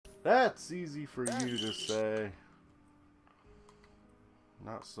That's easy for you to say.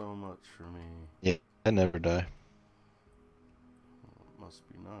 Not so much for me. Yeah, I never die. Well, it must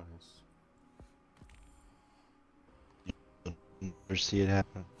be nice. Never see it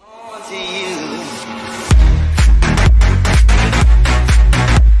happen.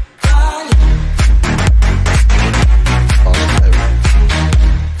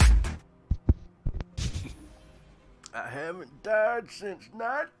 I haven't died since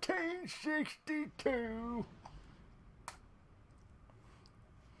 1962.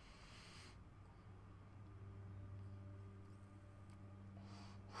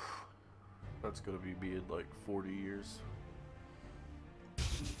 That's gonna be in like 40 years.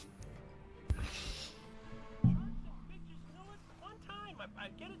 One time, I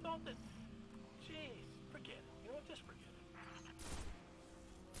get it all that. Jeez, forget it. You know what? Just forget it.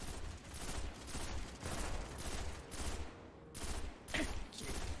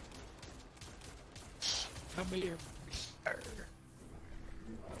 Come here, mister.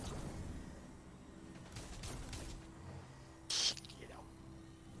 Get out.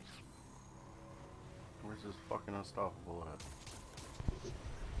 Where's this fucking unstoppable at?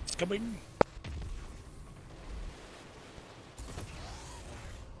 It's coming.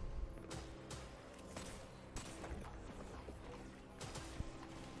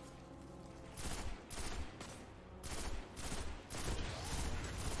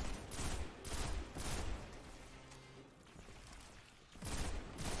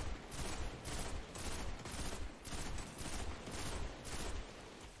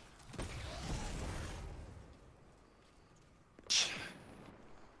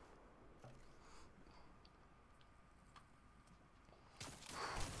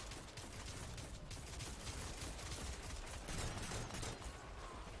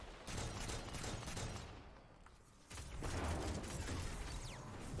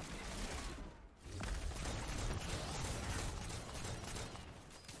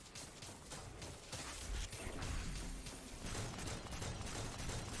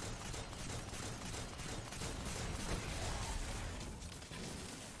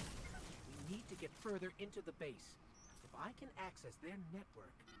 Get further into the base. If I can access their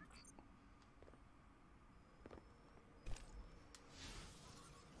network.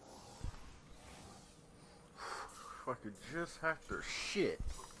 If I could just hack their shit,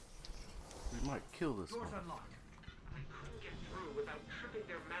 we might kill this one. Unlocked. I couldn't get through without tripping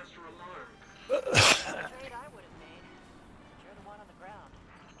their master alarm. Trade I would have made. But you're the one on the ground.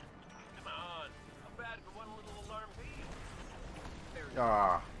 Come on. How bad could one little alarm be?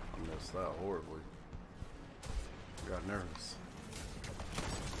 Ah, I missed that horribly. Got nervous.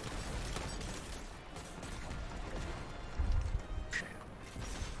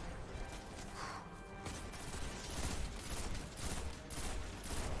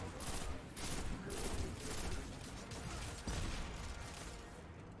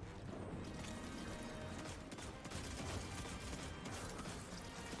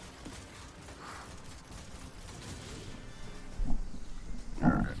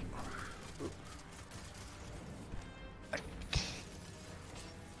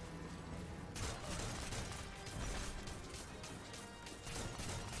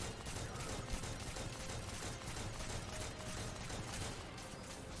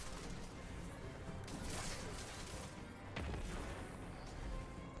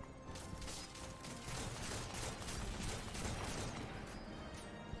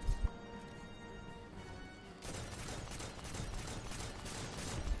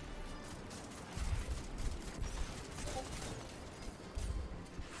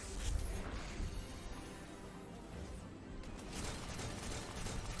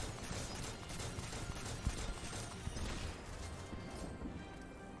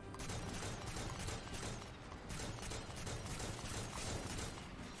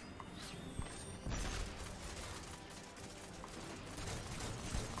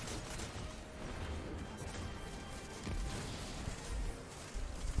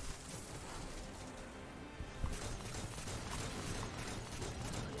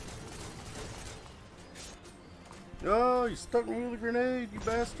 Oh, you stuck me with a grenade, you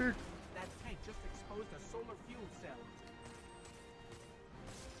bastard. That tank just exposed a solar fuel cell.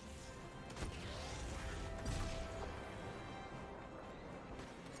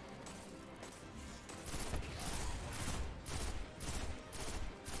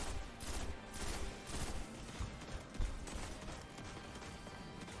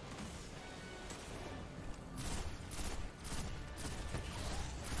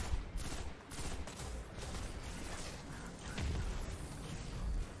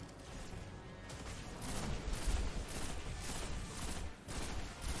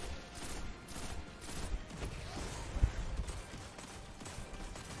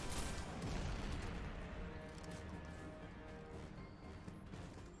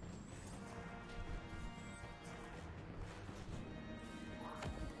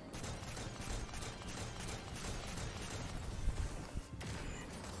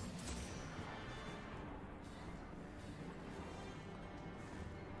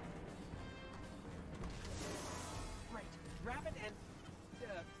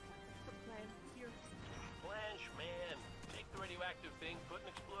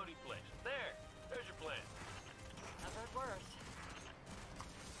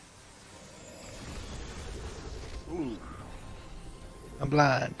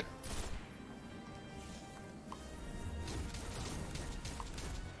 blind.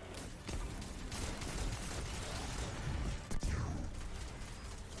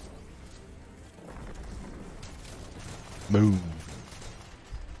 Boom.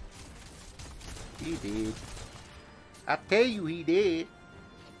 He did. I tell you he did.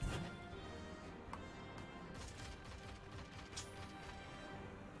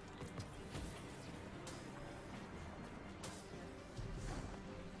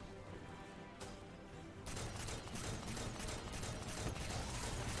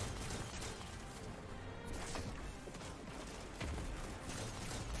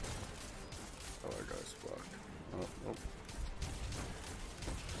 Oh, that guy's fucked. Oh, oh.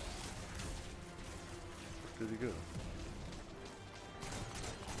 Where did he go?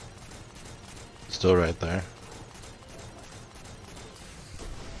 Still right there.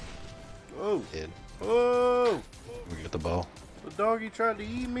 Oh! Did. Oh! We get the ball. The doggy tried to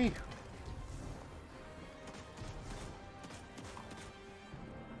eat me.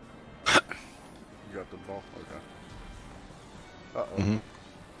 You got the ball? Okay. Uh-oh. Mm-hmm.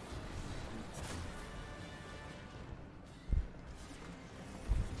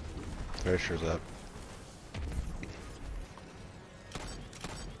 Pressure's up.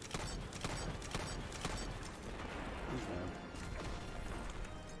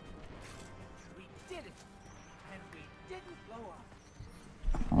 We did it! And we didn't blow up.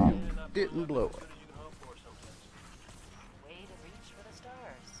 Didn't blow up. Way to reach for the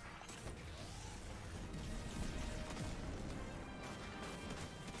stars.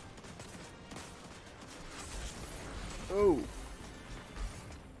 Oh!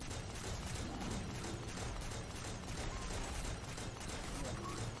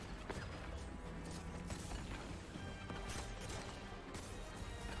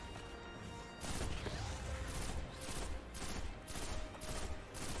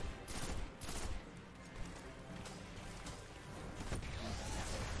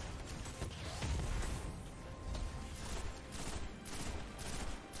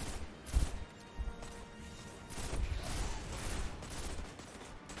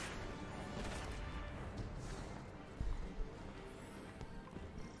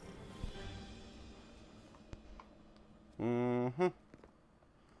 Mm-hmm.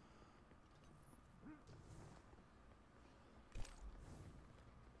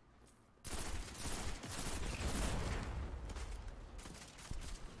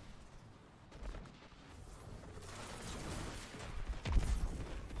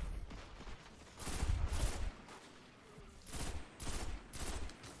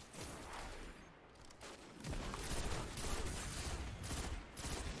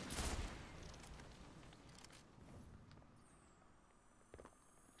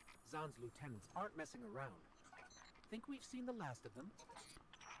 Zahn's lieutenants aren't messing around. Think we've seen the last of them?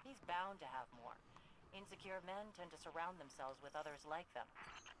 He's bound to have more. Insecure men tend to surround themselves with others like them.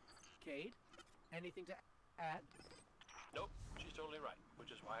 Cade, anything to add? Nope, she's totally right,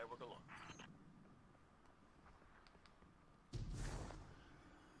 which is why I work alone.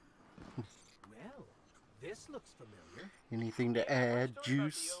 Well, this looks familiar. Anything to add,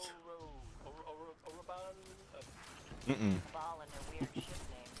 Juice? Mm-mm. Ball and their weird ship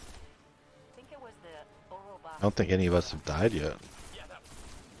names. I think it was the Oroba. I don't think any of us have died yet. Yeah, that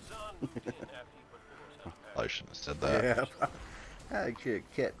was Zahn moved in after he put Uro's out back. I shouldn't have said that. Yeah. I should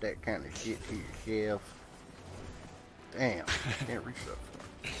have kept that kind of shit to yourself. Damn. Can't reach that far.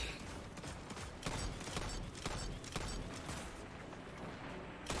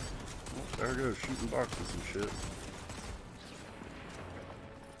 Oh, there goes shooting boxes and shit.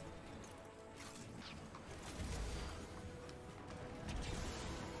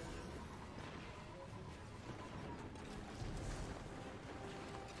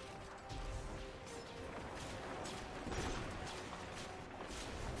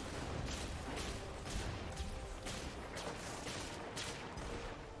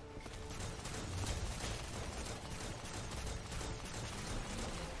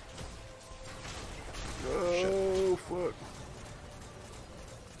 Oh, fuck.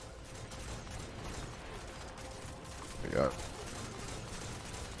 We got.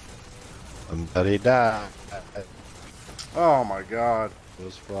 Somebody died. Oh my god. It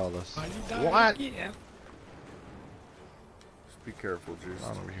was flawless. What? Just be careful, Juice.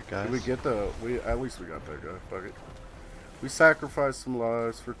 On over here, guys. Did we get the... at least we got that guy. Fuck it. We sacrificed some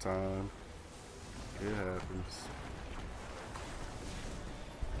lives for time. It happens.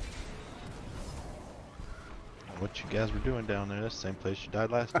 What you guys were doing down there? That's the same place you died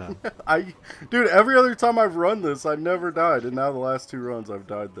last time. Dude, every other time I've run this, I never died, and now the last two runs I've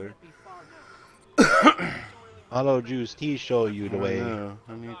died there. Hollow Juice, he show you the I way. know.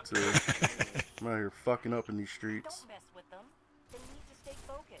 I need to. I'm out here fucking up in these streets. Don't mess with them. They need to stay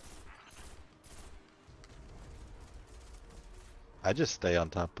focused. I just stay on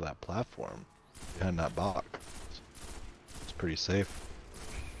top of that platform behind that box. It's pretty safe.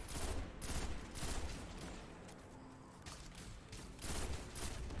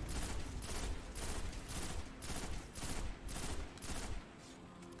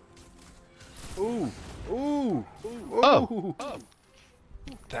 Ooh. Ooh. Ooh. Oh. Ooh.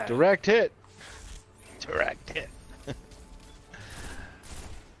 Direct hit. Direct hit.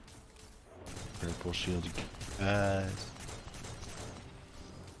 Purple shield, guys.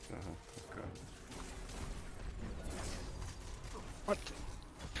 Okay. What?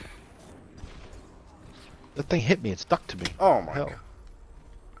 That thing hit me. It stuck to me. Oh my Hell. god.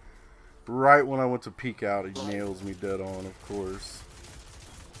 Right when I went to peek out, he nails me dead on, of course.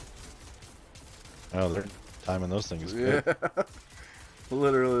 Oh, they're timing those things Yeah. good.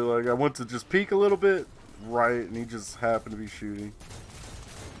 Literally, like, I went to just peek a little bit, right, and he just happened to be shooting.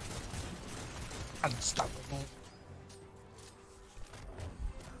 Unstoppable.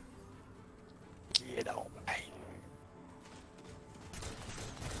 Get on, man.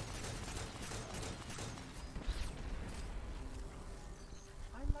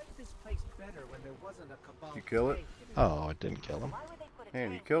 I like this place better when there wasn't a cabal. You kill it? tank in Oh, it didn't kill him. Why would they put a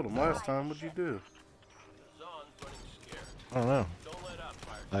Man, you tank killed him last inside time. the What'd you ship? do? Zon's running scared. I don't know. Don't let up,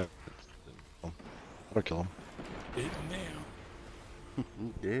 fire. I'll kill him. It now.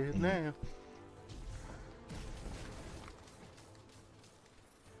 I'm dead now.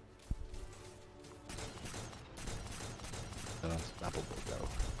 Unstoppable though.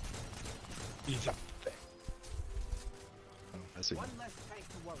 He's up there. Oh, I see. One less tank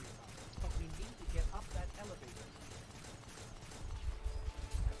to worry about, but we need to get up that elevator.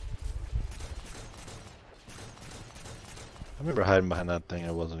 I remember hiding behind that thing.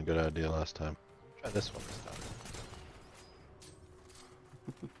 It wasn't a good idea last time. Try this one this time.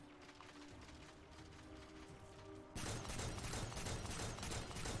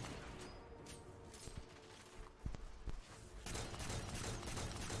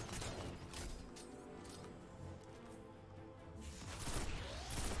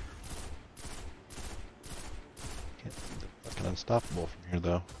 Can't see the fucking unstoppable from here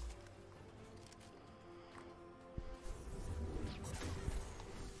though.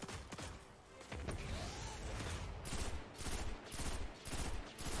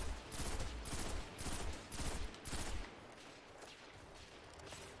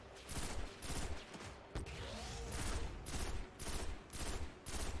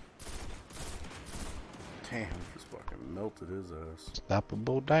 Damn, just fucking melted his ass.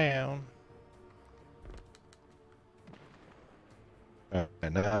 Unstoppable down.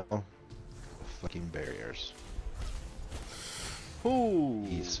 And now, fucking barriers. Ooh.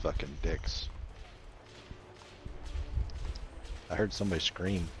 These fucking dicks. I heard somebody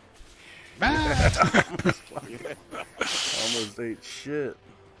scream. Almost ate shit.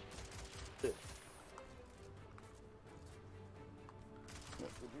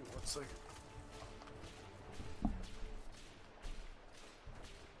 One second.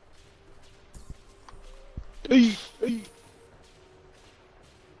 Hey, hey.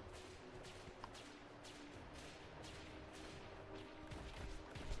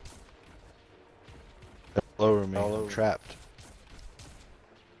 All over me. I'm trapped.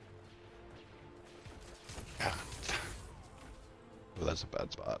 Oh, that's a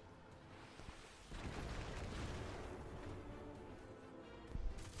bad spot.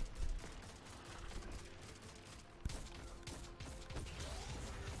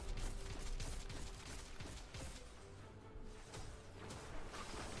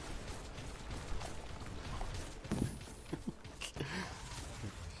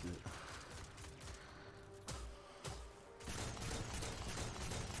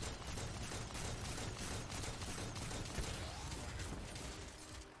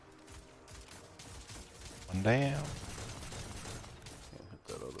 One down. Can't hit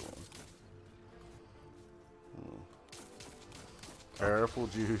that other one. Careful,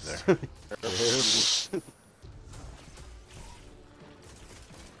 juice. Careful.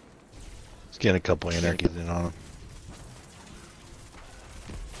 Let's get a couple anarchies in on him.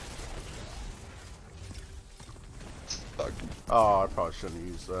 Fuck. Oh, I probably shouldn't have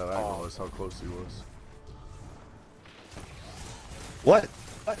used that. I didn't realize how close he was. What?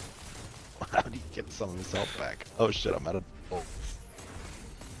 What? How do you get some of his health back? Oh shit, I'm out of. Oh.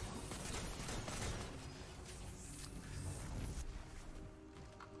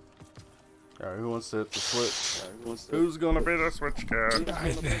 Alright, who wants to hit the switch? Who's gonna be the switch guy?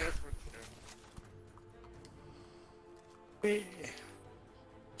 way.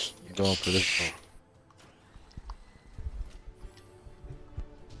 I'm going for this one.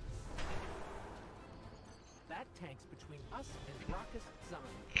 That tank's between us and Raucous Zon.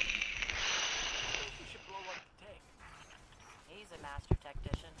 I think we should blow up the tank. He's a master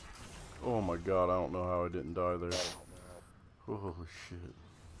tactician. Oh my god, I don't know how I didn't die there. Holy shit.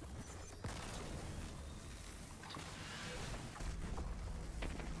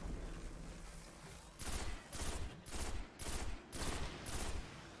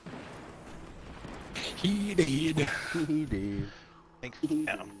 He did. He did. Thanks for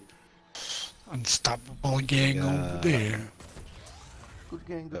him. Unstoppable gang over there. Good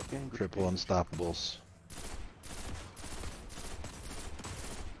game, good game, good Triple game. unstoppables.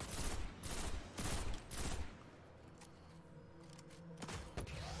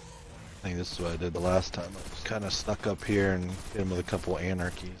 I think this is what I did the last time. I just kind of snuck up here and hit him with a couple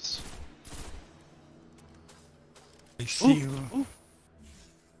anarchies. I see you.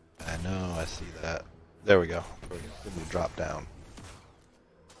 I know, I see that. There we go. Give me a drop down.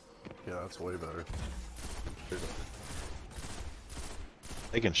 Yeah, that's way better.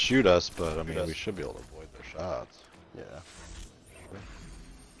 They can shoot us, but I mean, we should be able to avoid their shots. Yeah.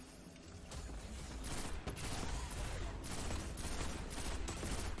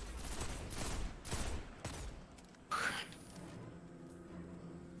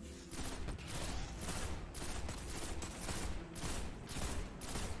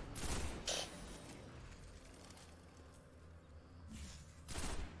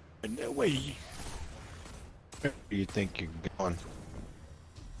 No way. Where do you think you're going?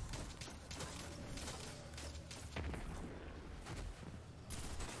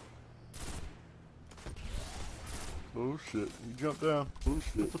 Oh shit, you jumped down. Oh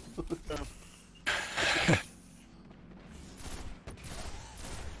shit.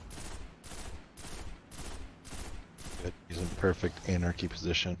 Good. He's in perfect anarchy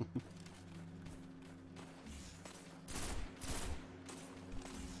position.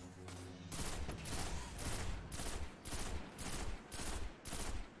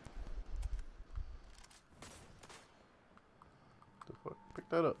 The fuck? Pick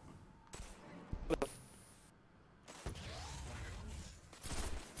that up.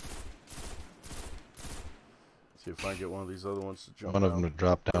 See if I can get one of these other ones to jump One of them down. to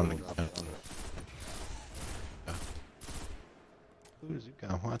drop down again. Who's you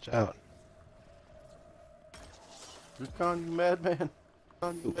got? Watch out. Good con, you madman.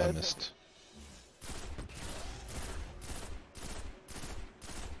 Ooh, I missed.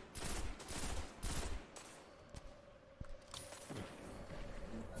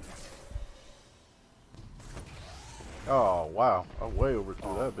 Oh wow, I way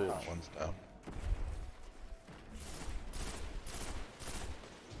overthrew that bitch. That one's down.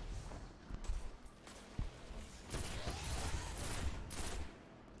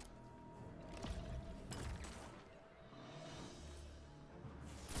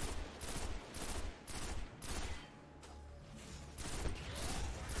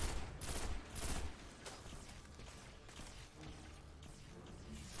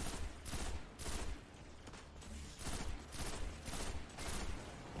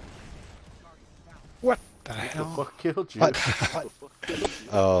 What the The hell? fuck killed you? What?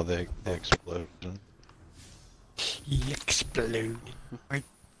 Oh, the explosion. He exploded. Right.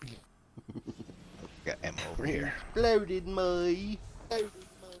 Got ammo over here. Exploded me. And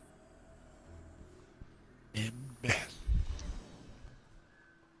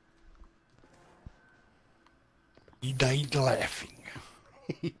he died laughing.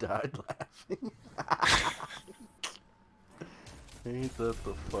 He died laughing. Ain't that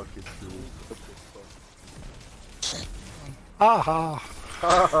the fucking truth? Haha.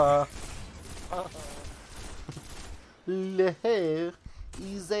 Haha. Le hair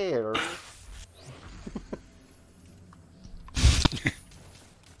is there.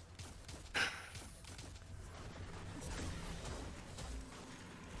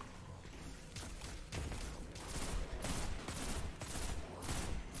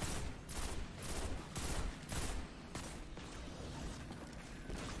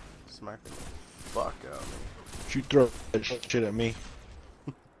 Smacking the fuck out of me. Don't you throw that shit at me.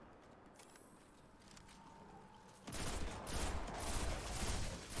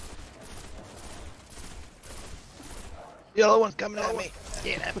 Yellow one's coming at me.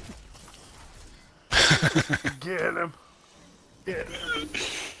 Get him. Get him. Get him.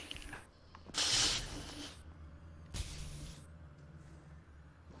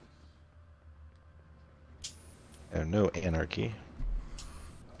 There's no anarchy.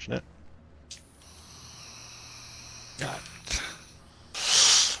 Fortunate. Got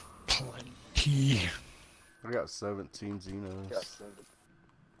plenty. I I got 17 Xenos.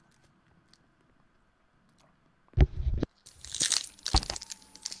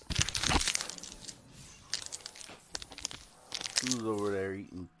 Who's over there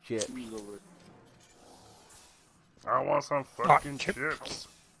eating chips? I want some fucking chips. There he is.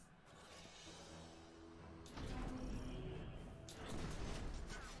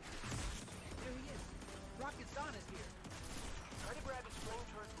 Rocket Zahn is here. Try to grab his flame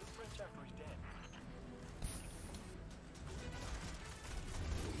turret blueprints after he's dead.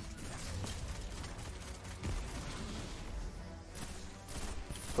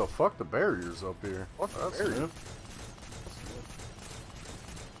 The fuck, the barriers up here. What the barrier?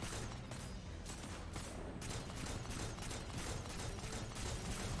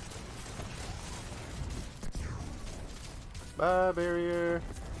 Bye, barrier.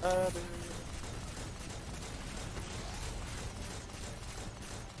 Bye, barrier.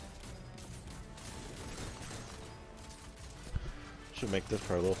 Should make this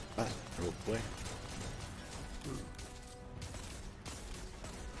part a little faster, hopefully.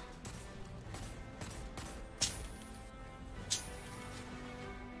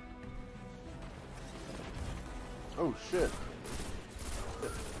 Oh shit.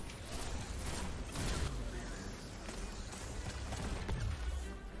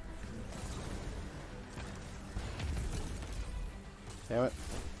 Damn it.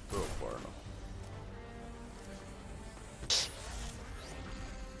 Throw it far enough.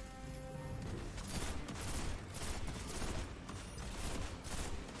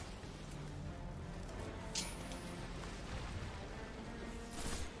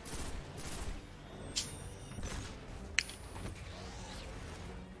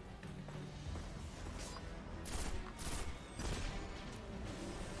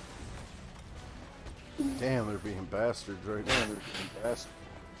 Damn, they're being bastards right now. They're being bastards.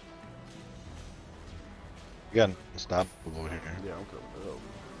 You gotta stop over here. Yeah, I'm coming up.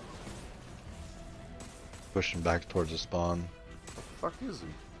 Pushing back towards the spawn. The fuck is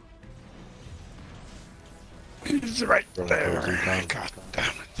he? He's right Running there. towards Econ. God damn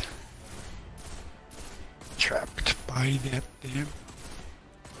it. Trapped by that damn.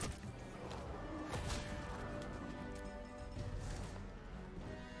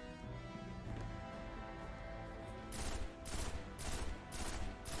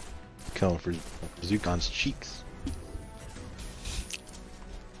 Killing for Zukon's cheeks.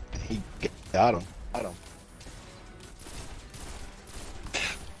 He got him.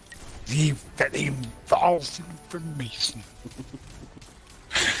 He fed him false information.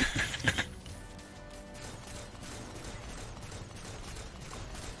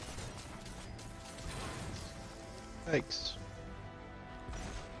 Thanks.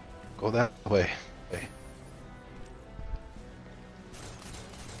 Go that way. Hey.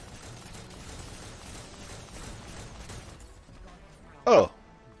 Oh!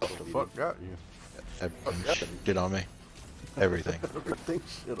 What the fuck got you? Everything shit on me. Everything. Everything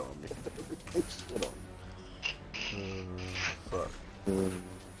shit on me. Everything shit on me. Fuck.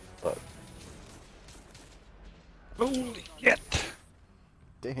 Fuck. Holy shit.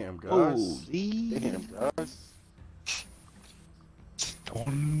 Damn, guys. Holy. Damn, guys.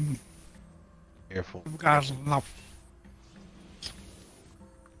 Stone. Careful. We've got enough.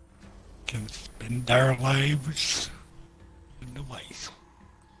 Can spend their lives in the ways.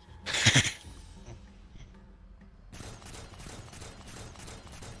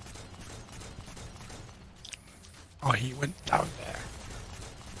 Oh, he went down there.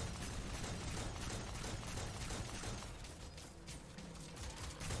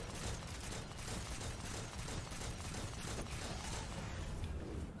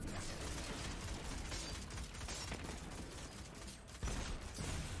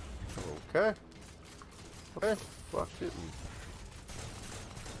 Okay. Okay. Fuck it.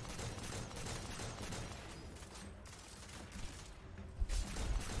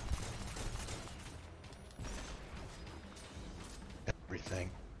 Everything.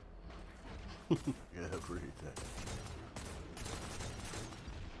 Everything.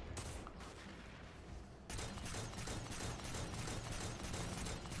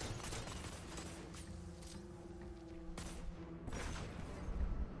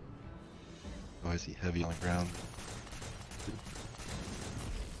 Oh, I see heavy on the ground.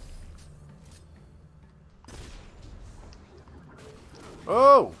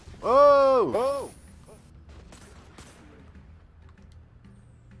 Oh! Oh! Oh!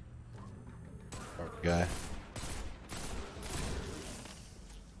 Guy.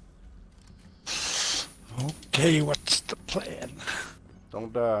 Okay, what's the plan?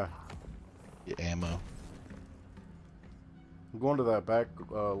 Don't die. Get ammo. I'm going to that back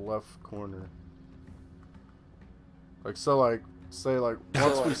left corner. Like, so, like, say, like,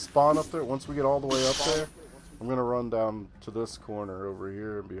 once we spawn up there, once we get all the way up there, I'm gonna run down to this corner over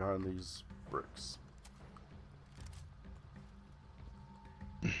here and behind these bricks.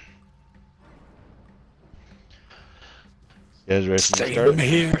 You guys ready for me to Stay start? in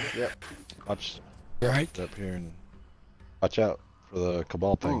here. Yep. Watch Right. up here and watch out for the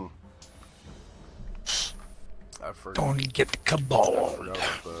cabal thing. I forgot. Don't get I cabal. forgot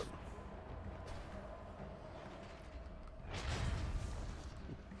about that.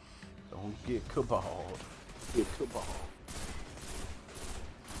 Don't get cabal. Get cabal.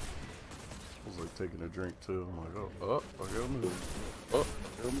 I was like taking a drink too. I'm like, oh, I gotta move. Oh,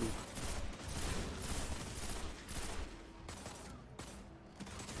 I gotta move.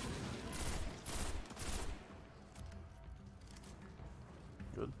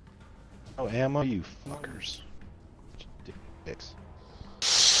 Good. Oh, ammo, you fuckers. Dicks.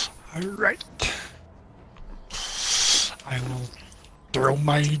 Alright. I will throw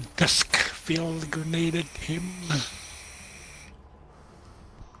my dusk field grenade at him.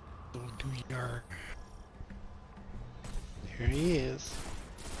 You'll do your... Here he is.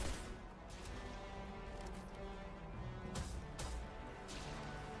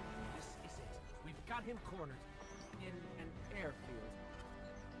 This is it. We've got him cornered in an airfield.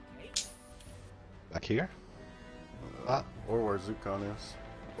 Okay. Back here? Or where Zukon is.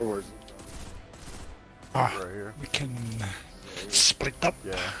 Ah, Right here. we can split up.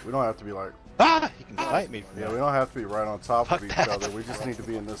 Yeah, we don't have to be like, Ah! He can fight me from yeah, we there. don't have to be right on top Fuck of each that. other. We just need to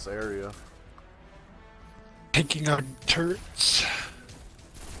be in this area. Taking out turrets.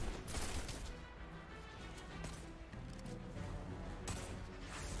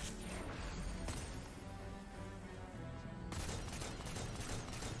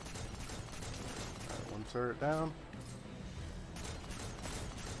 Alright, one turret down.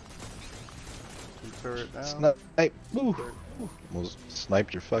 Two turret down. Snipe! Woo! Almost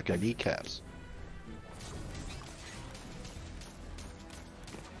sniped your fucking kneecaps.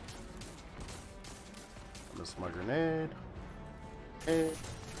 Missed my grenade.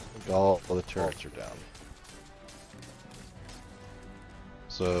 All the turrets are down.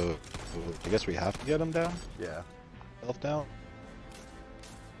 So, I guess we have to get them down? Yeah. Health down?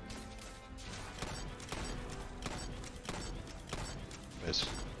 Guys,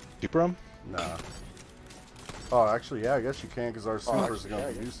 super them? Nah. Oh, actually, yeah, I guess you can because our supers are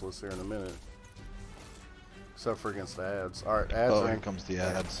going to be useless here in a minute. Except for against the ads. Alright, ads Oh, here rank. comes the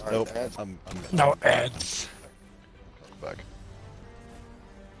ads. Nope, I'm No ads. back.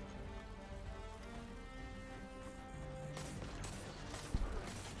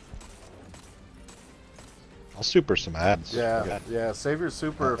 I'll super some ads. Yeah, yeah, save your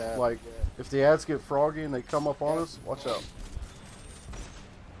super if, like, if the ads get froggy and they come up on us, watch out.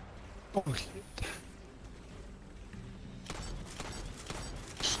 Oh, shit.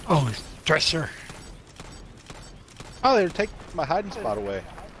 Oh, dresser. Oh, they're taking my hiding spot away.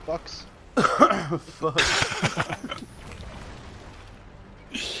 Fucks. Fuck.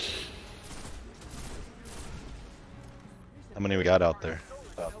 How many we got out there?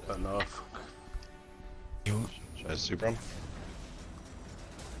 Enough. You, Should I super them?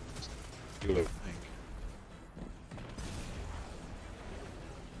 Do it.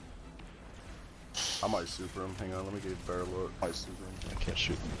 I might super him. Hang on, let me get a better look. I might super him. I can't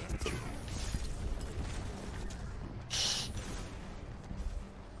shoot them.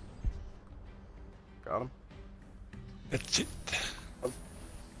 Got him? that's it.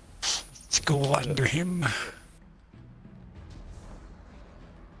 Let's go under him.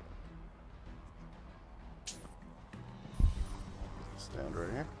 Stand right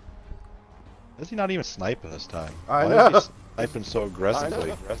here. Is he not even sniping this time? I Why know. is he sniping so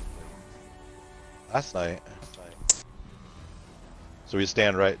aggressively? Last night. So we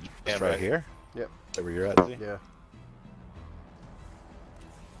stand right here? Yep. Right where you're at, Z? Yeah.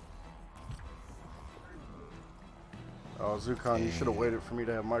 Oh, Zukon, you should have waited for me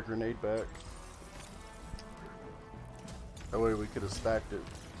to have my grenade back. That way we could have stacked it.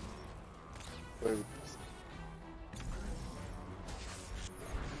 Well,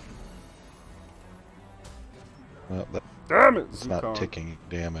 Damn it, that's not Zukon. ticking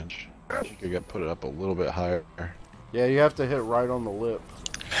damage. I think I got to put it up a little bit higher. Yeah, you have to hit right on the lip.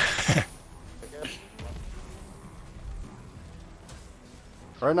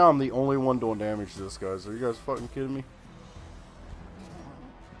 Right now, I'm the only one doing damage to this, guys. Are you guys fucking kidding me?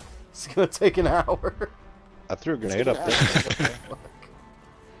 It's gonna take an hour. I threw a grenade up there.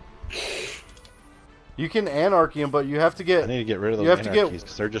 You can anarchy him, but you have to I get need to get rid of You those have to get- anarchies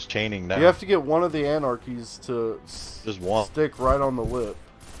because they're just chaining now. you have to get one of the anarchies to Just one. stick right on the lip,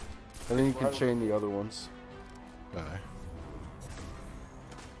 and then you can chain the other ones. Okay.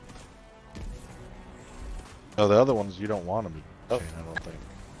 No, the other ones you don't want them to chain, I don't think.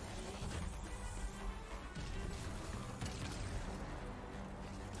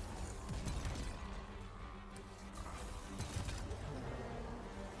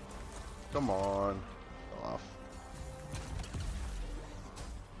 Come on. Off.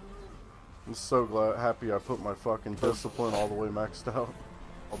 I'm so happy I put my fucking discipline all the way maxed out.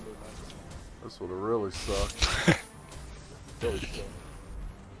 This would have really sucked.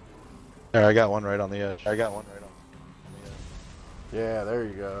 There, I got one right on the edge. Yeah, there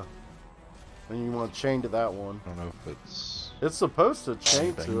you go. And you want to chain to that one. I don't know if it's... It's supposed to chain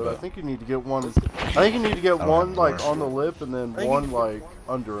anything, to it. I but- think you need to get one. I think you need to get don't one have like more. on the lip and then one like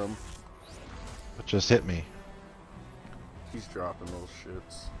under him. It just hit me. He's dropping those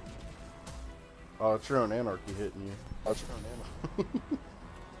shits. Oh, it's your own anarchy hitting you.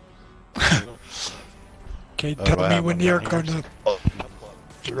 Okay, Oh, tell I me have when one you're down here. gonna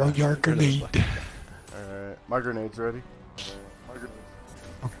throw your grenade. Alright, my grenade's ready.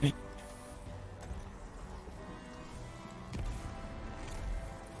 Okay.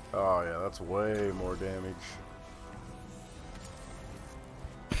 Oh yeah, that's way more damage.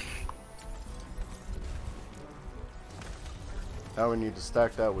 Now we need to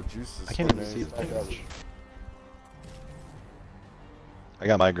stack that with juices. I can't even see the damage. I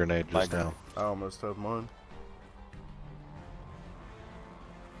got my grenade just now. I almost have mine.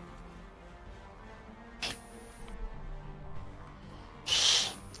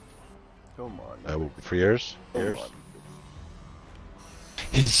 Come on. For yours?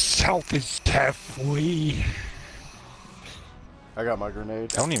 His health is halfway. I got my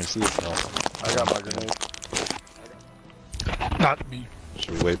grenade. I don't even see it now. I got my grenade. Not me.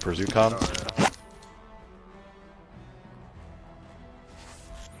 Should we wait for Zukon? Oh, yeah.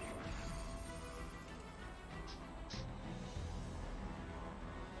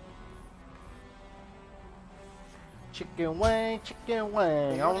 Chicken wing,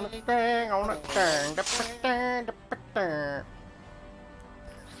 on the thing, on the thing.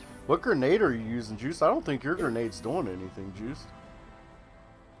 What grenade are you using, Juice? I don't think your grenade's doing anything, Juice.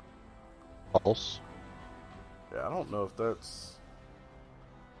 Pulse. Yeah, I don't know if that's...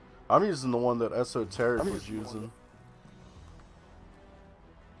 I'm using the one that Esoteric was using.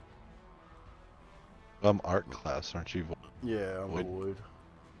 Art class, aren't you? Yeah, I'm a Void.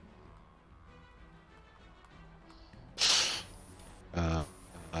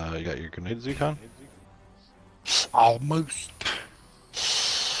 You got your grenade, Zukon? Almost.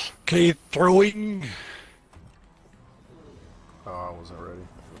 Okay, throwing. Oh, I wasn't ready.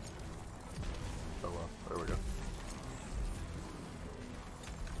 Oh well, there we go.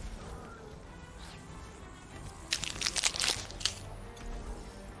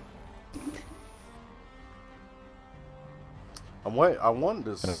 I wanted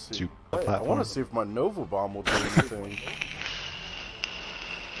to see. I want to see if my Nova Bomb will do anything.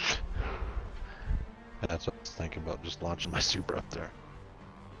 That's what I was thinking about, just launching my super up there.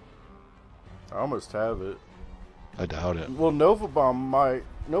 I almost have it. I doubt it. Well, Nova Bomb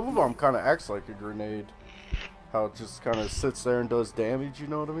kind of acts like a grenade. How it just kind of sits there and does damage. You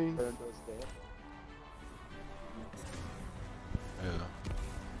know what I mean? Yeah.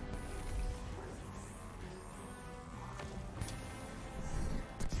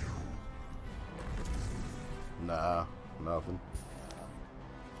 Nah, nothing.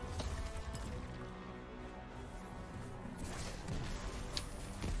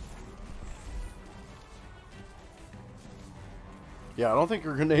 Yeah, I don't think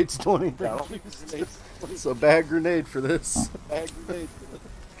your grenade's doing anything. I don't think it's a bad grenade for this.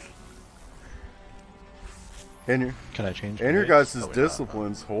 And Can I change? your guys'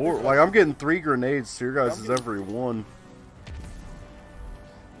 discipline's horrible. Like, I'm getting 3 grenades to your guys' every one.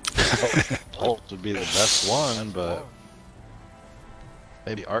 Pulse would be the best one, but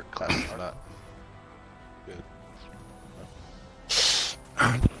maybe art class is not good.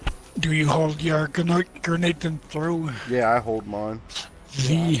 Do you hold your grenade and throw? Yeah, I hold mine.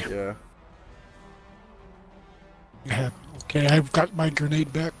 Z. Yeah. Yeah. Okay, I've got my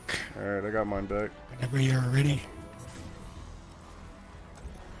grenade back. Alright, I got mine back. Whenever you're ready.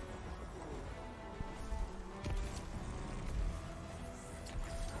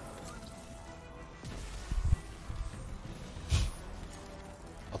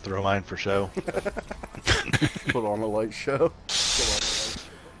 I'll throw mine for show. Put on a light show.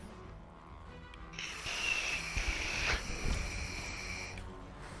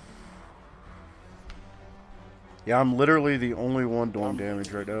 Yeah, I'm literally the only one doing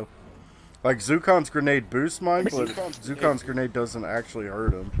damage right now. Like, Zukon's grenade boosts mine, but Zukon's grenade doesn't actually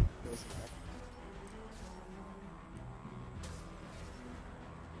hurt him.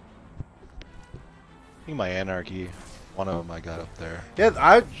 I think my Anarchy, one of them I got up there.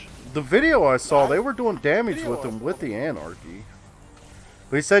 Yeah, the video I saw, they were doing damage with him with the Anarchy.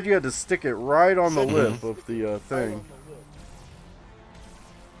 But he said you had to stick it right on the lip of the thing.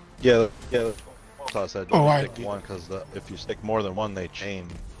 Yeah, yeah. So I said Oh, don't I stick did. one because if you stick more than one, they chain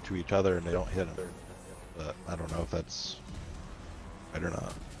to each other and they don't hit them. But I don't know if that's right or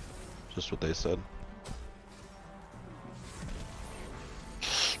not. Just what they said.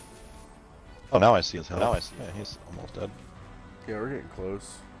 Oh, now I see his health. Now I see. Yeah, he's almost dead. Yeah, we're getting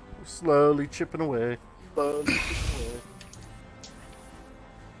close. We're slowly chipping away.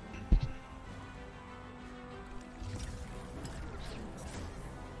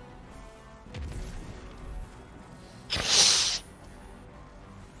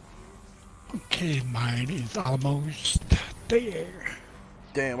 Okay, mine is almost there.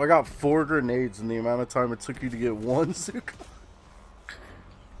 Damn, I got 4 grenades in the amount of time it took you to get one, Zuko.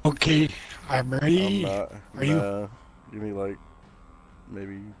 Okay, I'm ready. I'm not. Are you? Nah, give me like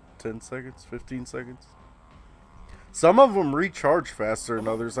maybe 10 seconds, 15 seconds. Some of them recharge faster than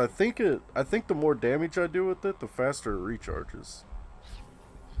others. I think the more damage I do with it, the faster it recharges.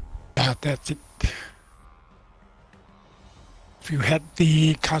 That's it. If you had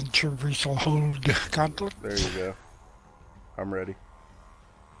the controversial hold gauntlet. There you go. I'm ready.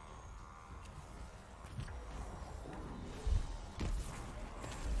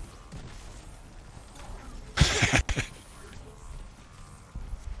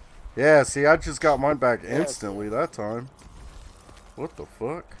 Yeah, see, I just got mine back instantly that time. What the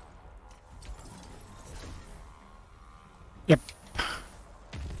fuck? Yep.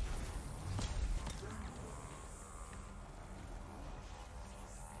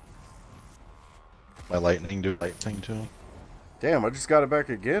 My lightning do lightning too. Damn, I just got it back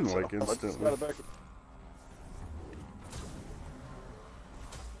again, like instantly.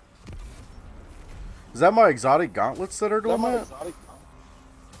 Is that my exotic gauntlets that are doing that?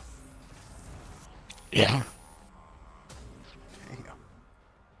 Yeah. Damn.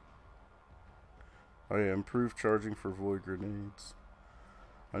 Oh yeah, improved charging for void grenades.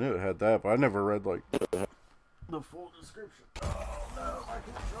 I knew it had that, but I never read like the full description. Oh no, my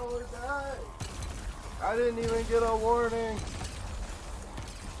controller died. I didn't even get a warning.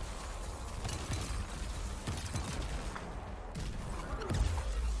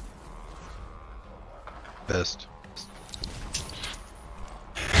 Best.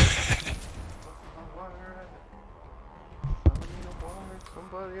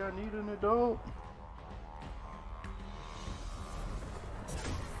 Somebody, I need an adult.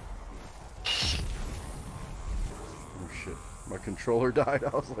 Oh shit, my controller died. I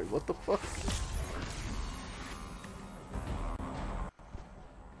was like, what the fuck?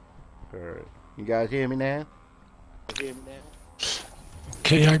 Alright, you guys hear me now?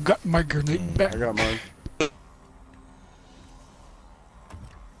 Okay, I got my grenade back. I got mine.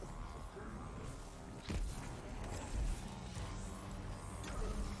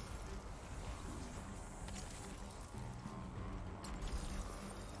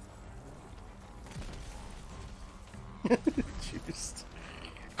 Juiced.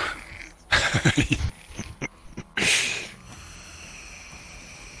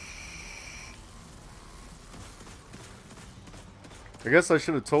 I guess I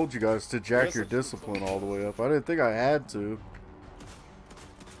should have told you guys to jack your discipline all the way up. I didn't think I had to.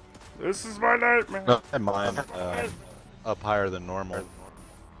 This is my nightmare. No, I had mine up higher than normal.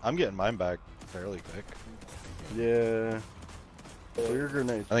 I'm getting mine back fairly quick. Yeah. Well, your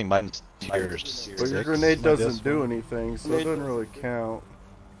grenade. I think mine's tier 6. But your grenade doesn't discipline. do anything, so it doesn't really count.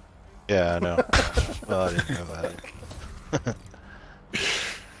 Yeah, I know. Well, I didn't know that.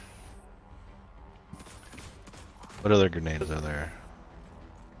 What other grenades are there?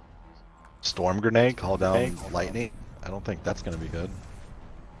 Storm grenade, call down lightning. I don't think that's gonna be good.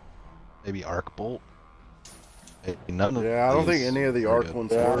 Maybe arc bolt. None of Yeah, I don't think these any of the are arc good.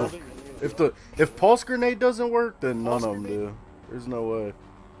 ones work. If pulse grenade doesn't work, then none of them do. There's no way.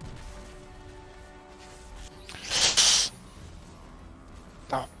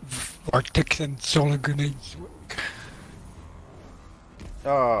 Vortex and solar grenades work.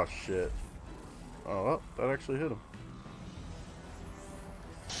 Oh shit. Oh, well, that actually hit him.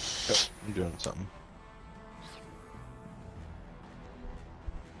 I'm doing something.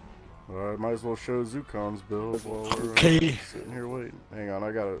 Alright, might as well show Zukon's build while we're Okay. sitting here waiting. Hang on,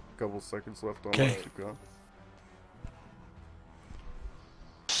 I got a couple seconds left on Okay. my Zukon.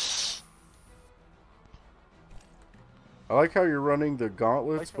 I like how you're running the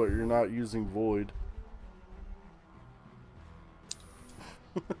gauntlets, but you're not using void.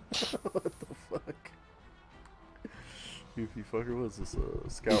 What the fuck? Goofy motherfucker. What is this?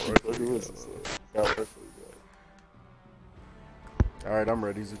 Scout rifle? Alright, I'm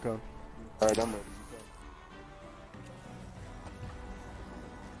ready, Zukan.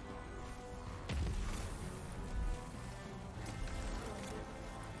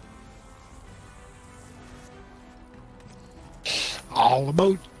 All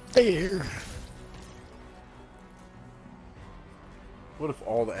about there. What if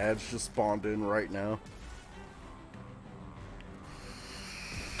all the ads just spawned in right now?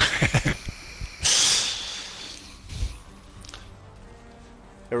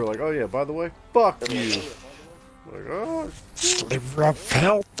 They were like, oh yeah, by the way, fuck you. Like, oh, Sliver of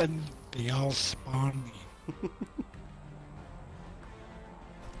health and they all spawn me.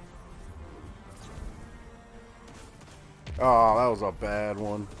 oh, that was a bad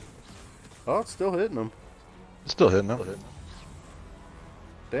one. Oh, it's still hitting them. Still hitting them.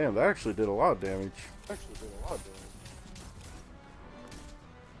 Damn, that actually did a lot of damage.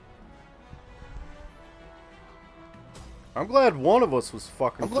 I'm glad one of us was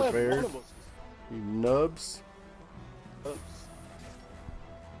fucking prepared. You nubs.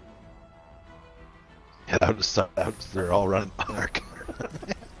 Yeah, that was so, they're all running dark.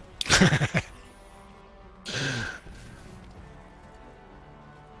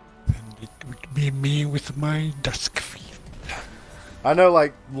 And it would be me with my dusk feet. I know,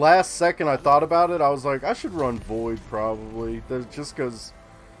 like, last second I thought about it, I was like, I should run Void probably. Just because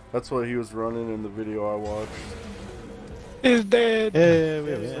that's what he was running in the video I watched. Is dead. Yeah, we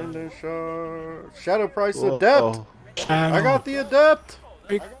have Shadow Price Adept! I got the Adept!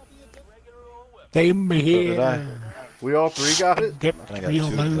 Same here. did I. We all three got it? Get I got 2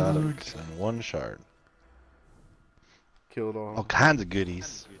 reload. exotics and 1 shard. Killed all. All kinds of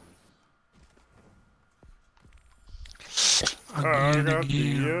goodies. I Again, got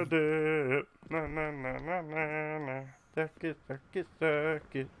again. the Adept. Na na na na na na. Suck it, suck it,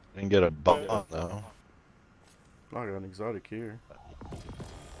 suck it. Didn't get a bomb though. I got an exotic here.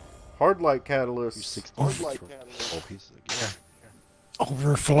 Hard light catalyst. 60 whole pieces of gear.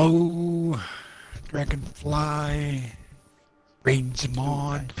 Overflow. Dragonfly. Rains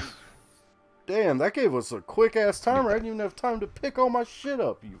mod. Damn, that gave us a quick ass timer. I didn't even have time to pick all my shit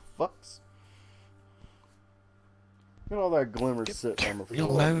up, you fucks. Look at all that glimmer sitting on the floor.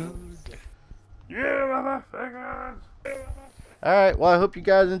 Reload. Yeah, motherfuckers! Alright, well, I hope you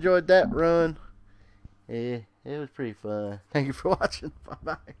guys enjoyed that run. Yeah, it was pretty fun. Thank you for watching.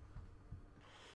 Bye-bye.